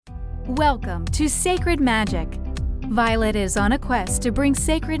Welcome to Sacred Magic. Violet is on a quest to bring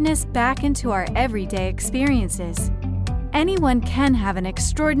sacredness back into our everyday experiences. Anyone can have an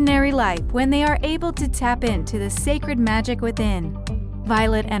extraordinary life when they are able to tap into the sacred magic within.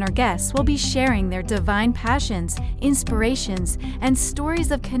 Violet and her guests will be sharing their divine passions, inspirations, and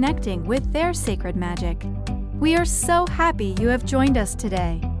stories of connecting with their sacred magic. We are so happy you have joined us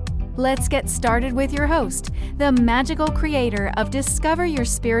today. Let's get started with your host, the magical creator of Discover Your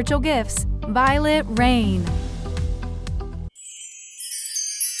Spiritual Gifts, Violet Rain.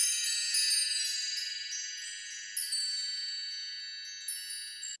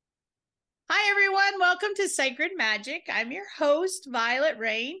 Hi, everyone. Welcome to Sacred Magic. I'm your host, Violet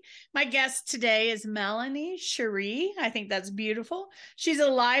Rain. My guest today is Melanie, Sheree. I think that's beautiful. She's a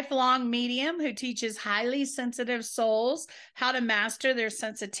lifelong medium who teaches highly sensitive souls how to master their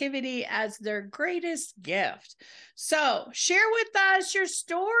sensitivity as their greatest gift. So share with us your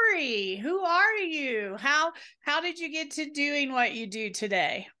story. Who are you? How did you get to doing what you do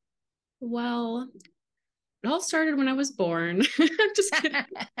today? Well, it all started when I was born. I'm just kidding.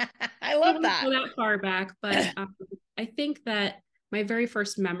 I love don't that. go that far back, but I think that my very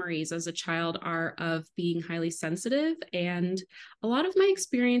first memories as a child are of being highly sensitive, and a lot of my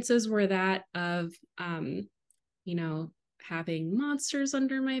experiences were that of, having monsters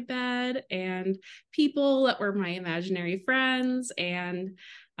under my bed and people that were my imaginary friends. And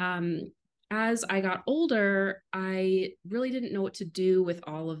as I got older, I really didn't know what to do with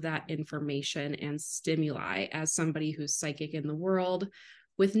all of that information and stimuli as somebody who's psychic in the world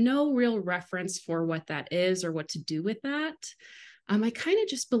with no real reference for what that is or what to do with that. I kind of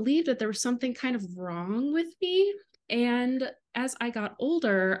just believed that there was something kind of wrong with me. And as I got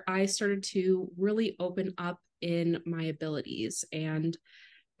older, I started to really open up in my abilities. And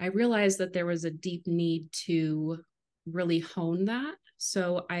I realized that there was a deep need to really hone that.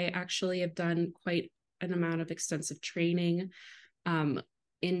 So I actually have done quite an amount of extensive training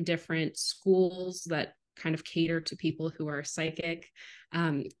in different schools that kind of cater to people who are psychic.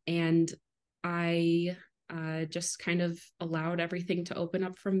 And I just kind of allowed everything to open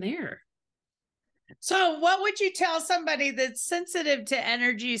up from there. So what would you tell somebody that's sensitive to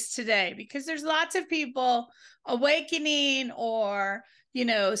energies today? Because there's lots of people awakening or,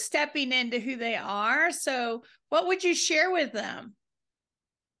 stepping into who they are. So what would you share with them?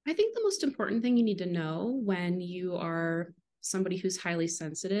 I think the most important thing you need to know when you are somebody who's highly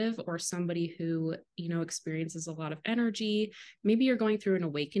sensitive or somebody who, experiences a lot of energy, maybe you're going through an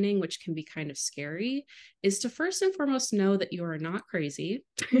awakening, which can be kind of scary, is to first and foremost know that you are not crazy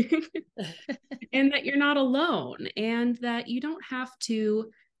and that you're not alone, and that you don't have to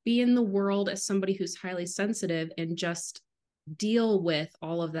be in the world as somebody who's highly sensitive and just deal with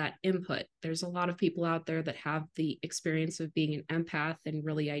all of that input. There's a lot of people out there that have the experience of being an empath and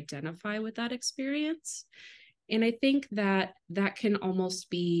really identify with that experience. And I think that that can almost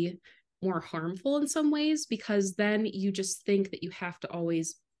be more harmful in some ways, because then you just think that you have to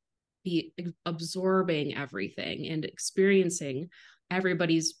always be absorbing everything and experiencing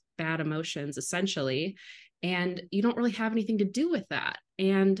everybody's bad emotions, essentially. And you don't really have anything to do with that.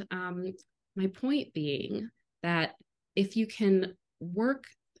 And my point being that if you can work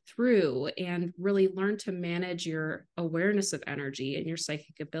through and really learn to manage your awareness of energy and your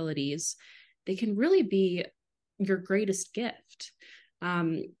psychic abilities, they can really be your greatest gift.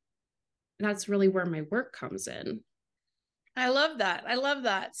 That's really where my work comes in. I love that. I love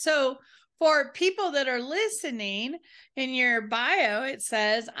that. So for people that are listening, in your bio, it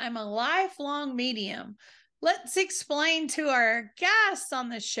says, I'm a lifelong medium. Let's explain to our guests on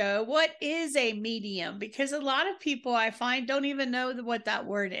the show, what is a medium? Because a lot of people I find don't even know what that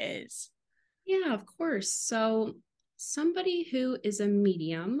word is. Yeah, of course. So somebody who is a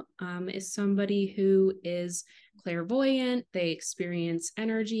medium is somebody who is clairvoyant. They experience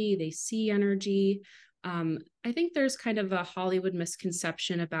energy, they see energy. I think there's kind of a Hollywood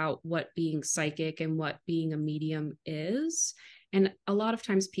misconception about what being psychic and what being a medium is. And a lot of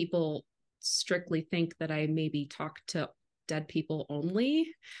times people strictly think that I maybe talk to dead people only,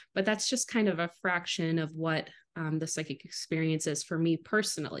 but that's just kind of a fraction of what the psychic experience is for me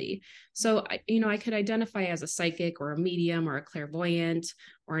personally. So, I could identify as a psychic or a medium or a clairvoyant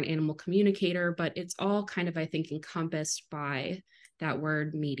or an animal communicator, but it's all kind of, I think, encompassed by that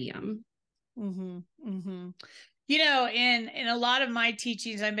word medium. Mm-hmm, mm-hmm. In a lot of my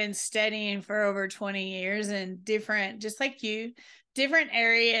teachings, I've been studying for over 20 years in different, just like you, different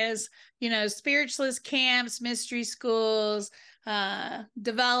areas, spiritualist camps, mystery schools,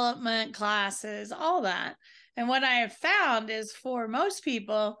 development classes, all that. And what I have found is for most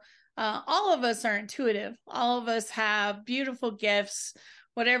people, all of us are intuitive. All of us have beautiful gifts.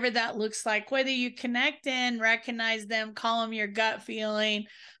 whatever that looks like, whether you connect in, recognize them, call them your gut feeling,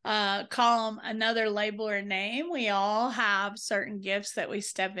 call them another label or name. We all have certain gifts that we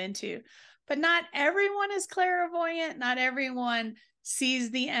step into, but not everyone is clairvoyant. Not everyone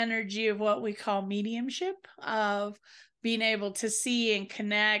sees the energy of what we call mediumship, of being able to see and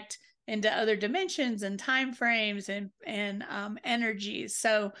connect into other dimensions and time frames and energies.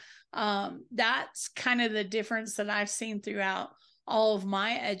 So that's kind of the difference that I've seen throughout all of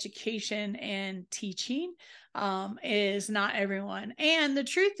my education and teaching, is not everyone. And the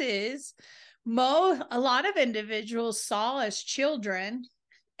truth is, a lot of individuals saw as children,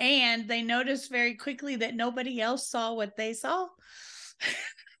 and they noticed very quickly that nobody else saw what they saw.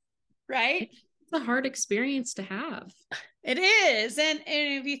 Right? It's a hard experience to have. It is. And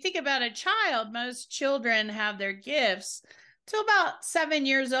if you think about a child, most children have their gifts till about 7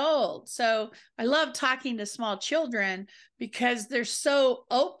 years old. So I love talking to small children because they're so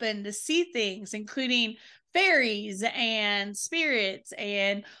open to see things, including fairies and spirits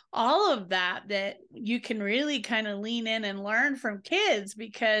and all of that, that you can really kind of lean in and learn from kids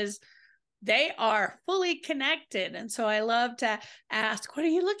because they are fully connected. And so I love to ask, what are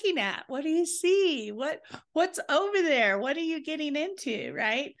you looking at? What do you see? What's over there? What are you getting into?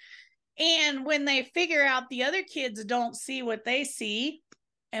 Right. And when they figure out the other kids don't see what they see,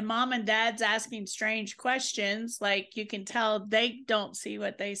 and mom and dad's asking strange questions, like you can tell they don't see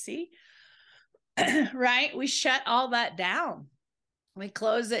what they see, right? We shut all that down. We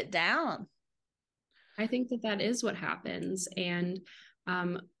close it down. I think that is what happens. And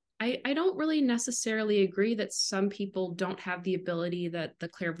I don't really necessarily agree that some people don't have the ability, that the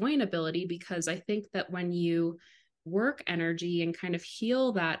clairvoyant ability, because I think that when you work energy and kind of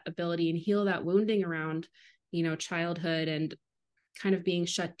heal that ability and heal that wounding around, childhood and kind of being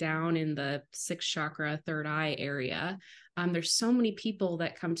shut down in the sixth chakra, third eye area. There's so many people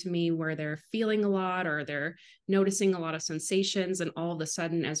that come to me where they're feeling a lot or they're noticing a lot of sensations. And all of a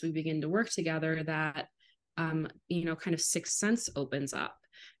sudden, as we begin to work together, that, kind of sixth sense opens up.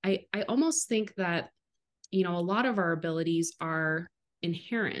 I almost think that, a lot of our abilities are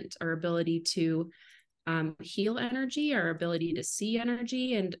inherent, our ability to heal energy, our ability to see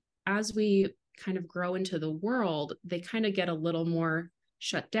energy. And as we kind of grow into the world, they kind of get a little more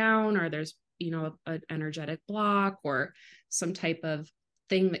shut down, or there's, an energetic block or some type of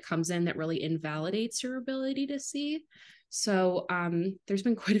thing that comes in that really invalidates your ability to see. So there's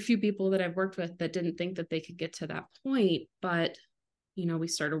been quite a few people that I've worked with that didn't think that they could get to that point, but we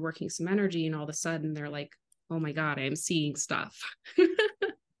started working some energy and all of a sudden they're like, oh my God, I'm seeing stuff.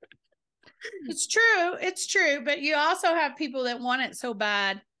 It's true. It's true. But you also have people that want it so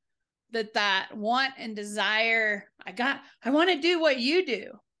bad that want and desire, I want to do what you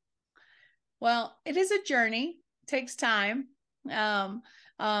do. Well, it is a journey. It takes time. And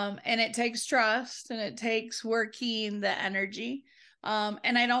it takes trust, and it takes working the energy.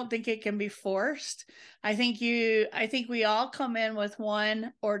 And I don't think it can be forced. I think we all come in with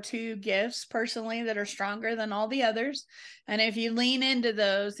one or two gifts personally that are stronger than all the others. And if you lean into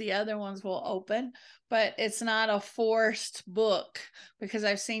those, the other ones will open, but it's not a forced book, because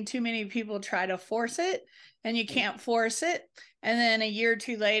I've seen too many people try to force it, and you can't force it. And then a year or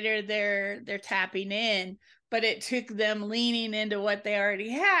two later, they're tapping in, but it took them leaning into what they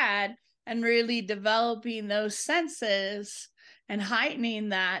already had and really developing those senses and heightening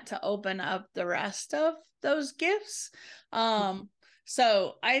that to open up the rest of those gifts.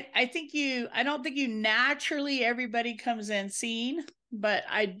 So I don't think you naturally, everybody comes in seeing, but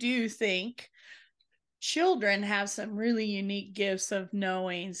I do think children have some really unique gifts of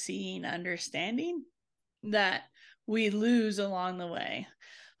knowing, seeing, understanding that we lose along the way.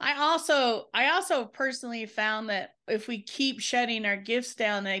 I also personally found that if we keep shutting our gifts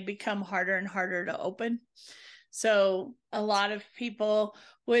down, they become harder and harder to open. So a lot of people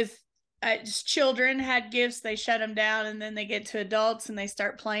with children had gifts, they shut them down, and then they get to adults and they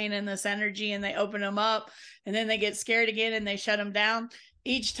start playing in this energy and they open them up, and then they get scared again and they shut them down.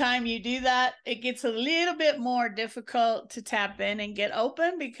 Each time you do that, it gets a little bit more difficult to tap in and get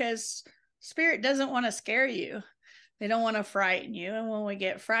open, because spirit doesn't want to scare you. They don't want to frighten you. And when we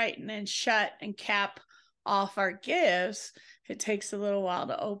get frightened and shut and cap off our gifts, it takes a little while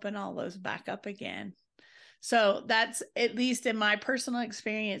to open all those back up again. So that's, at least in my personal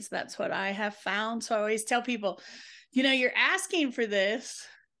experience, that's what I have found. So I always tell people, you're asking for this,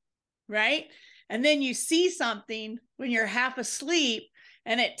 right? And then you see something when you're half asleep,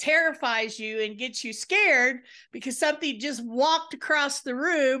 and it terrifies you and gets you scared because something just walked across the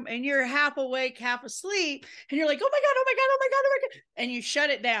room and you're half awake, half asleep. And you're like, oh my God, oh my God, oh my God, oh my God. And you shut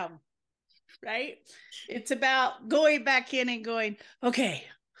it down. right? It's about going back in and going, okay,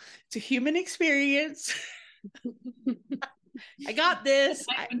 it's a human experience. I got this.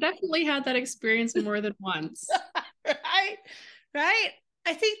 I definitely had that experience more than once. Right? Right?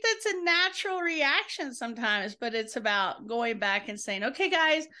 I think that's a natural reaction sometimes, but it's about going back and saying, okay,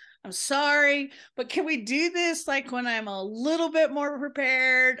 guys, I'm sorry, but can we do this like when I'm a little bit more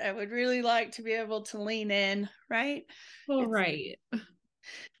prepared? I would really like to be able to lean in, right? Well, right.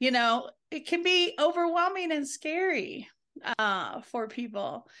 It can be overwhelming and scary for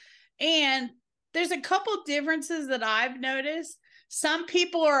people. And there's a couple differences that I've noticed. Some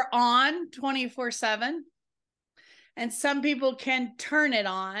people are on 24/7, and some people can turn it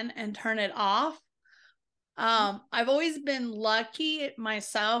on and turn it off. I've always been lucky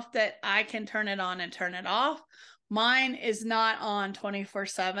myself that I can turn it on and turn it off. Mine is not on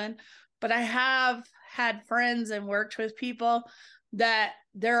 24/7, but I have had friends and worked with people that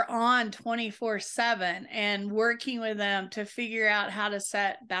they're on 24/7, and working with them to figure out how to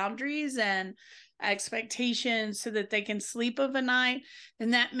set boundaries and expectations so that they can sleep of a night.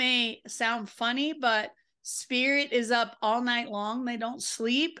 And that may sound funny, but spirit is up all night long. They don't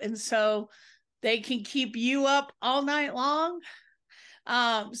sleep. And so they can keep you up all night long.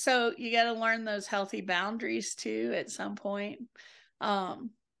 So you got to learn those healthy boundaries too at some point.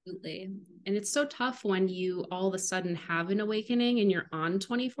 Absolutely. And it's so tough when you all of a sudden have an awakening and you're on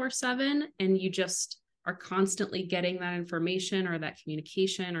 24/7 and you just are constantly getting that information or that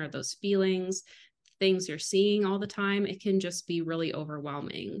communication or those feelings, things you're seeing all the time. It can just be really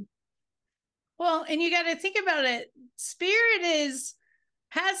overwhelming. Well, and you got to think about it. Spirit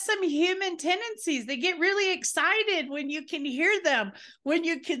has some human tendencies. They get really excited when you can hear them, when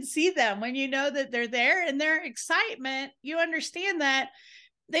you can see them, when you know that they're there, and their excitement, you understand that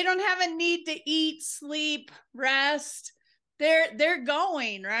they don't have a need to eat, sleep, rest. They're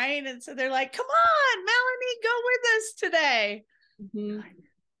going, right? And so they're like, come on, Melanie, go with us today. Mm-hmm.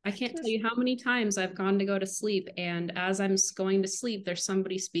 I can't tell you how many times I've gone to go to sleep, and as I'm going to sleep, there's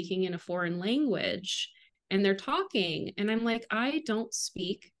somebody speaking in a foreign language and they're talking, and I'm like, I don't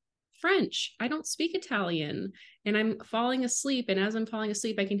speak French. I don't speak Italian. And I'm falling asleep. And as I'm falling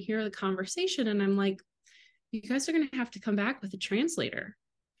asleep, I can hear the conversation. And I'm like, you guys are going to have to come back with a translator.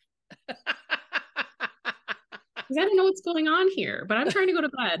 Because I don't know what's going on here, but I'm trying to go to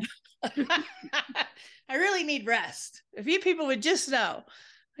bed. I really need rest. If you people would just know,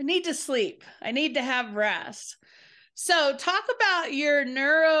 I need to sleep. I need to have rest. So talk about your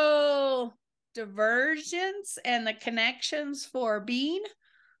neurodivergence and the connections for being.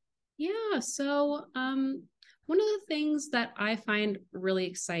 Yeah. So one of the things that I find really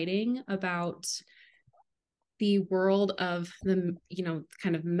exciting about the world of the,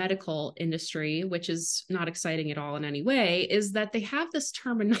 kind of medical industry, which is not exciting at all in any way, is that they have this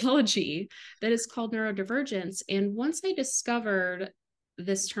terminology that is called neurodivergence. And once I discovered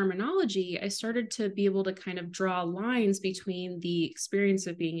this terminology, I started to be able to kind of draw lines between the experience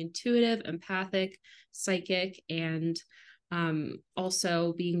of being intuitive, empathic, psychic, and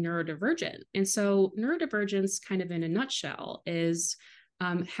also being neurodivergent. And so neurodivergence, kind of in a nutshell, is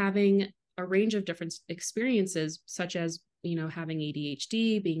having a range of different experiences, such as, having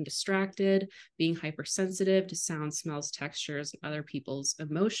ADHD, being distracted, being hypersensitive to sound, smells, textures, and other people's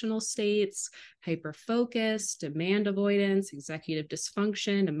emotional states, hyperfocus, demand avoidance, executive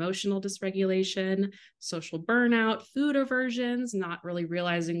dysfunction, emotional dysregulation, social burnout, food aversions, not really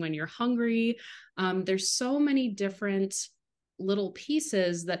realizing when you're hungry. There's so many different little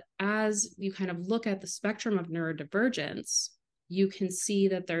pieces that, as you kind of look at the spectrum of neurodivergence, you can see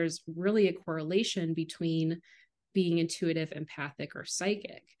that there's really a correlation between being intuitive, empathic, or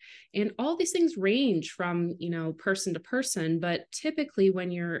psychic. And all these things range from, person to person, but typically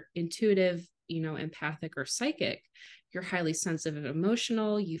when you're intuitive, empathic, or psychic, you're highly sensitive and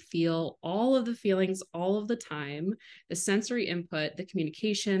emotional. You feel all of the feelings all of the time, the sensory input, the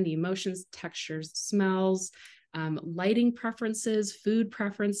communication, the emotions, textures, smells, lighting preferences, food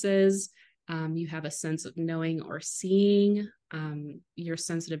preferences. You have a sense of knowing or seeing. You're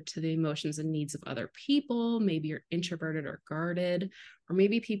sensitive to the emotions and needs of other people. Maybe you're introverted or guarded, or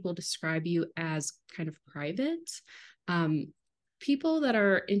maybe people describe you as kind of private. People that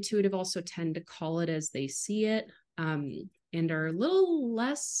are intuitive also tend to call it as they see it, and are a little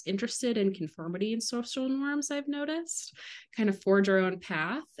less interested in conformity and social norms, I've noticed, kind of forge our own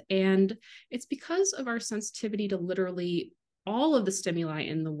path. And it's because of our sensitivity to literally all of the stimuli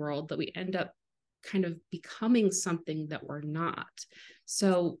in the world that we end up kind of becoming something that we're not.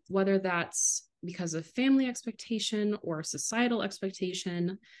 So whether that's because of family expectation or societal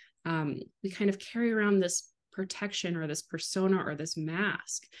expectation, we kind of carry around this protection or this persona or this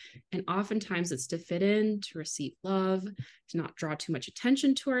mask. And oftentimes it's to fit in, to receive love, to not draw too much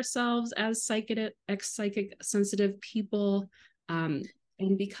attention to ourselves as psychic sensitive people.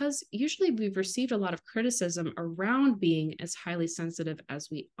 And because usually we've received a lot of criticism around being as highly sensitive as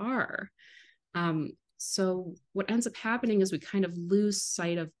we are. So what ends up happening is we kind of lose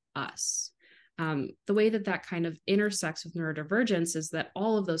sight of us. The way that kind of intersects with neurodivergence is that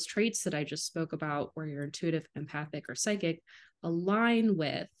all of those traits that I just spoke about, where you're intuitive, empathic, or psychic, align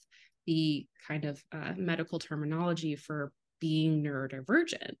with the kind of medical terminology for being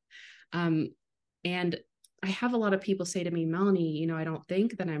neurodivergent. And I have a lot of people say to me, Melanie, I don't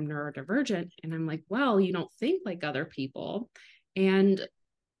think that I'm neurodivergent. And I'm like, well, you don't think like other people. And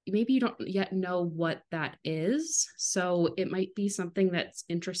maybe you don't yet know what that is. So it might be something that's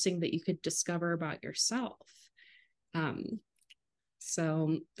interesting that you could discover about yourself.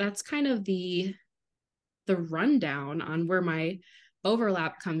 So that's kind of the rundown on where my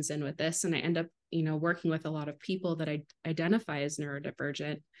overlap comes in with this. And I end up, working with a lot of people that I identify as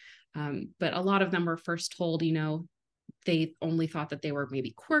neurodivergent. But a lot of them were first told, they only thought that they were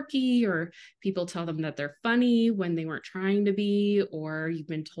maybe quirky, or people tell them that they're funny when they weren't trying to be, or you've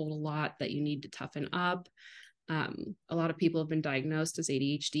been told a lot that you need to toughen up. A lot of people have been diagnosed as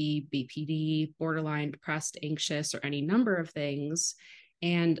ADHD, BPD, borderline, depressed, anxious, or any number of things.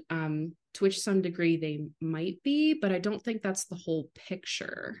 And to which some degree they might be, but I don't think that's the whole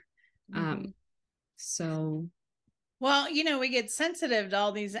picture. Well, we get sensitive to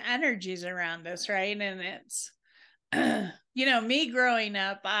all these energies around us, right? And it's, me growing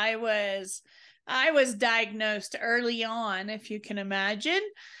up, I was diagnosed early on, if you can imagine.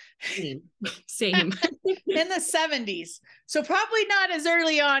 Same. In the 70s. So probably not as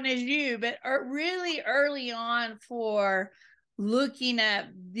early on as you, but really early on for looking at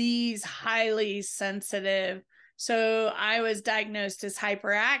these highly sensitive. So I was diagnosed as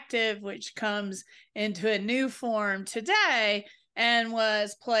hyperactive, which comes into a new form today, and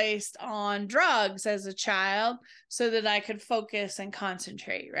was placed on drugs as a child so that I could focus and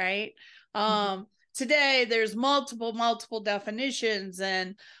concentrate, right? Today, there's multiple definitions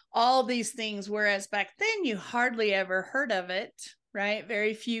and all these things, whereas back then you hardly ever heard of it, right?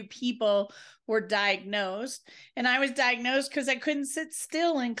 Very few people were diagnosed. And I was diagnosed because I couldn't sit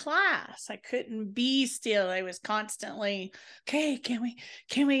still in class. I couldn't be still. I was constantly, okay, can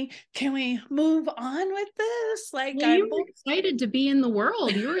we move on with this? Like, well, you were excited to be in the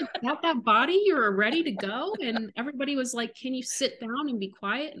world. You were got that body, you were ready to go. And everybody was like, can you sit down and be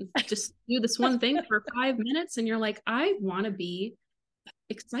quiet and just do this one thing for 5 minutes? And you're like, I want to be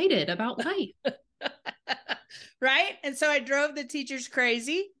excited about life. Right. And so I drove the teachers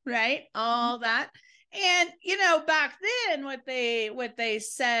crazy, right? All that. And, back then what they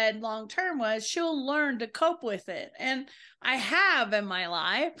said long term was she'll learn to cope with it. And I have in my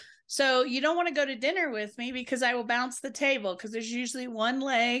life. So you don't want to go to dinner with me because I will bounce the table, because there's usually one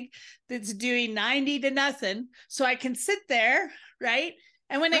leg that's doing 90 to nothing. So I can sit there, right?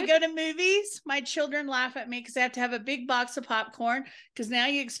 And when I go to movies, my children laugh at me because I have to have a big box of popcorn, because now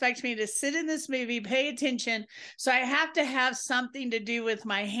you expect me to sit in this movie, pay attention. So I have to have something to do with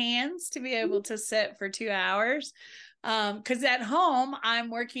my hands to be able to sit for 2 hours. Because at home, I'm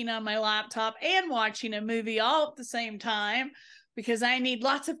working on my laptop and watching a movie all at the same time, because I need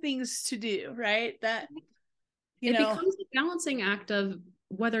lots of things to do, right? That, it becomes a balancing act of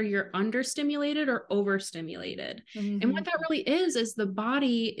whether you're understimulated or overstimulated. And what that really is the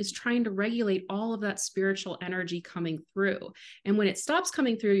body is trying to regulate all of that spiritual energy coming through. And when it stops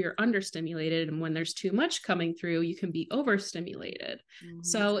coming through, you're understimulated. And when there's too much coming through, you can be overstimulated.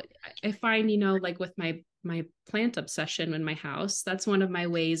 So I find, like with my plant obsession in my house, that's one of my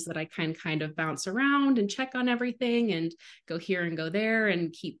ways that I can kind of bounce around and check on everything and go here and go there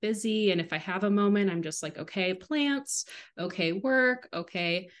and keep busy. And if I have a moment, I'm just like, okay, plants, okay, work,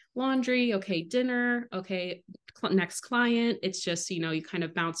 okay, laundry, okay, dinner, okay, next client. It's just, you kind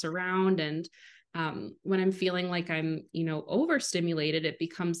of bounce around. And when I'm feeling like I'm, overstimulated, it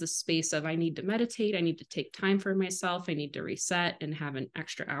becomes the space of, I need to meditate. I need to take time for myself. I need to reset and have an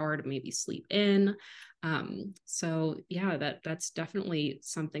extra hour to maybe sleep in. So yeah, that's definitely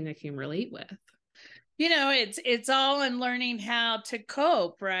something I can relate with. It's all in learning how to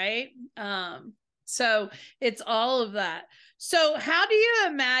cope, right? So it's all of that. So how do you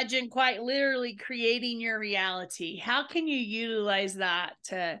imagine quite literally creating your reality? How can you utilize that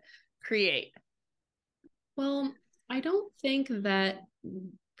to create? Well, I don't think that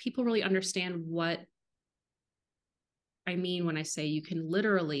people really understand what I mean when I say you can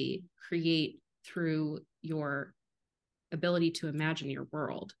literally create through your ability to imagine your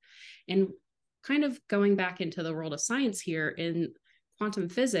world. And kind of going back into the world of science here, in quantum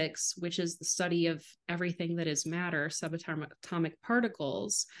physics, which is the study of everything that is matter, subatomic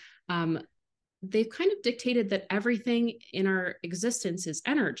particles, they've kind of dictated that everything in our existence is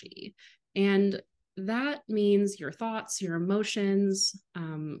energy. And that means your thoughts, your emotions,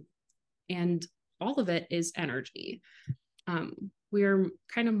 and all of it is energy. We're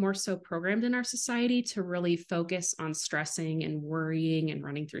kind of more so programmed in our society to really focus on stressing and worrying and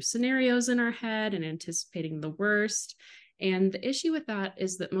running through scenarios in our head and anticipating the worst. And the issue with that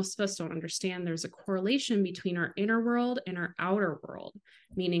is that most of us don't understand there's a correlation between our inner world and our outer world,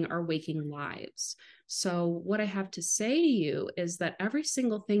 meaning our waking lives. So what I have to say to you is that every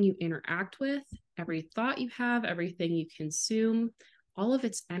single thing you interact with, every thought you have, everything you consume, all of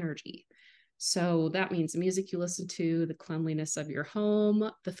it's energy. So that means the music you listen to, the cleanliness of your home,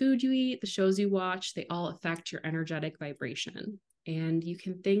 the food you eat, the shows you watch, they all affect your energetic vibration. And you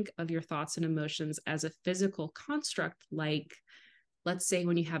can think of your thoughts and emotions as a physical construct, like, let's say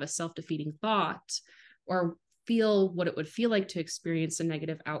when you have a self-defeating thought or feel what it would feel like to experience a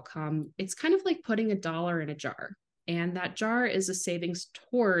negative outcome, it's kind of like putting $1 in a jar. And that jar is a savings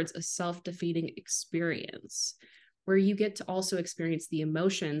towards a self-defeating experience, where you get to also experience the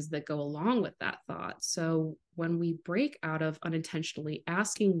emotions that go along with that thought. So when we break out of unintentionally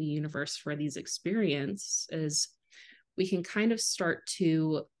asking the universe for these experiences, we can kind of start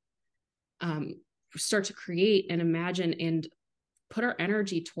to create and imagine and put our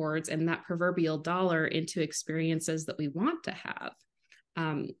energy towards, and that proverbial dollar into experiences that we want to have.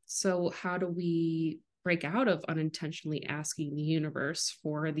 So how do we break out of unintentionally asking the universe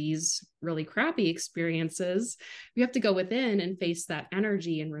for these really crappy experiences? We have to go within and face that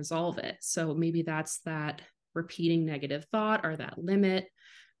energy and resolve it. So maybe that's that repeating negative thought or that limit.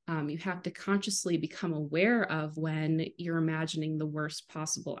 You have to consciously become aware of when you're imagining the worst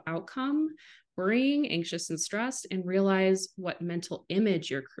possible outcome, worrying, anxious, and stressed, and realize what mental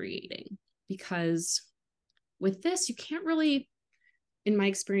image you're creating. Because with this, you can't really, in my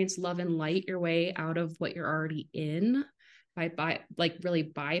experience, love and light your way out of what you're already in by like really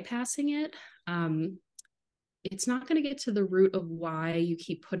bypassing it. It's not going to get to the root of why you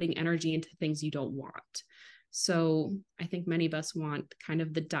keep putting energy into things you don't want. So I think many of us want kind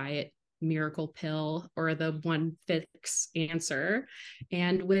of the diet miracle pill or the one fix answer.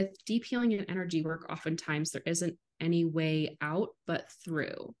 And with deep healing and energy work, oftentimes there isn't any way out but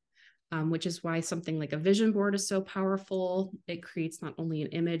through. Which is why something like a vision board is so powerful. It creates not only an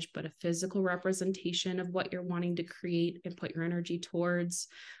image, but a physical representation of what you're wanting to create and put your energy towards.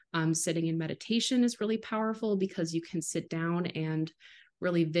 Sitting in meditation is really powerful because you can sit down and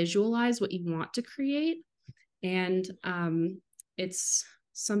really visualize what you want to create. And it's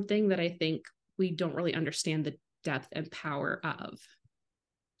something that I think we don't really understand the depth and power of.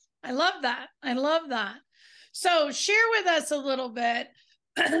 I love that. I love that. So share with us a little bit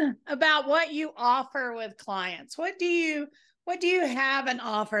about what you offer with clients. What do you have an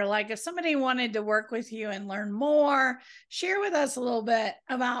offer? Like if somebody wanted to work with you and learn more, share with us a little bit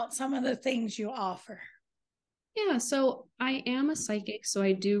about some of the things you offer. Yeah, so I am a psychic, so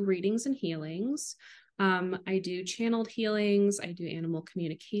I do readings and healings. I do channeled healings. I do animal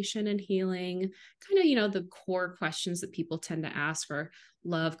communication and healing, kind of, the core questions that people tend to ask for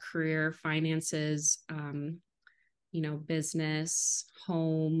love, career, finances, business,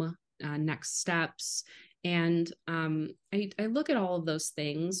 home, next steps. And I look at all of those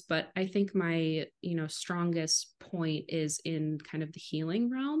things, but I think my, strongest point is in kind of the healing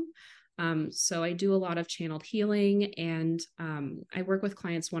realm. So I do a lot of channeled healing, and I work with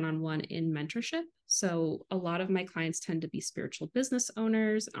clients one-on-one in mentorship. So a lot of my clients tend to be spiritual business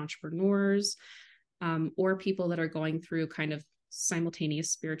owners, entrepreneurs, or people that are going through kind of simultaneous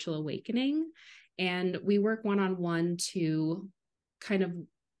spiritual awakening. And we work one-on-one to kind of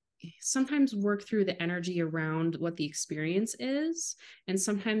sometimes work through the energy around what the experience is. And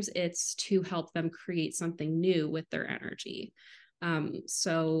sometimes it's to help them create something new with their energy.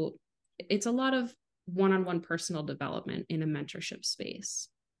 So it's a lot of one-on-one personal development in a mentorship space.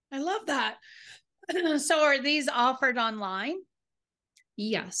 I love that. So are these offered online?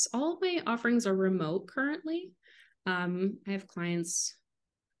 Yes, all of my offerings are remote currently. I have clients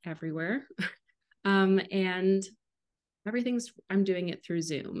everywhere. And I'm doing it through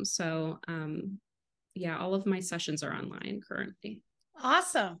Zoom. So yeah, all of my sessions are online currently.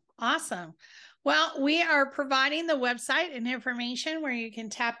 Awesome. Awesome. Well, we are providing the website and information where you can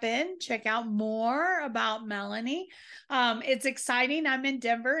tap in, check out more about Melanie. It's exciting. I'm in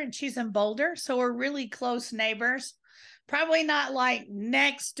Denver and she's in Boulder. So we're really close neighbors. Probably not like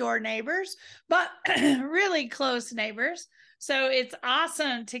next door neighbors, but really close neighbors. So it's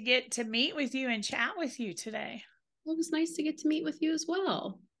awesome to get to meet with you and chat with you today. Well, it was nice to get to meet with you as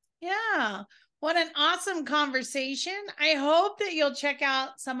well. Yeah. What an awesome conversation. I hope that you'll check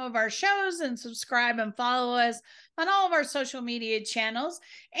out some of our shows and subscribe and follow us on all of our social media channels.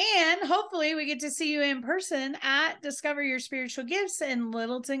 And hopefully we get to see you in person at Discover Your Spiritual Gifts in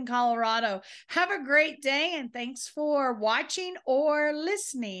Littleton, Colorado. Have a great day, and thanks for watching or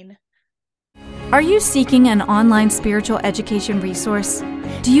listening. Are you seeking an online spiritual education resource?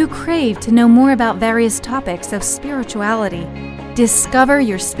 Do you crave to know more about various topics of spirituality? Discover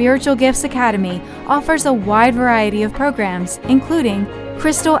Your Spiritual Gifts Academy offers a wide variety of programs, including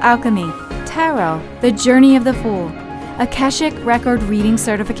Crystal Alchemy, Tarot, The Journey of the Fool, Akashic Record Reading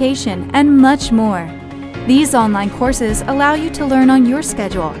Certification, and much more. These online courses allow you to learn on your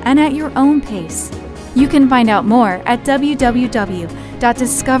schedule and at your own pace. You can find out more at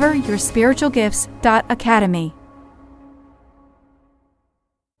www.discoveryourspiritualgifts.academy.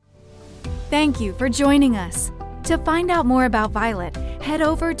 Thank you for joining us. To find out more about Violet, head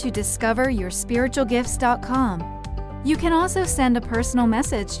over to discoveryourspiritualgifts.com. You can also send a personal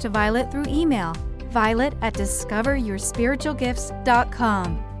message to Violet through email,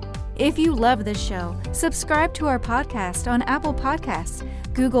 violet@discoveryourspiritualgifts.com. If you love this show, subscribe to our podcast on Apple Podcasts,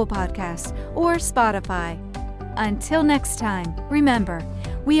 Google Podcasts, or Spotify. Until next time, remember,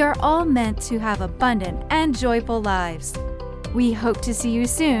 we are all meant to have abundant and joyful lives. We hope to see you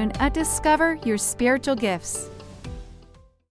soon at Discover Your Spiritual Gifts.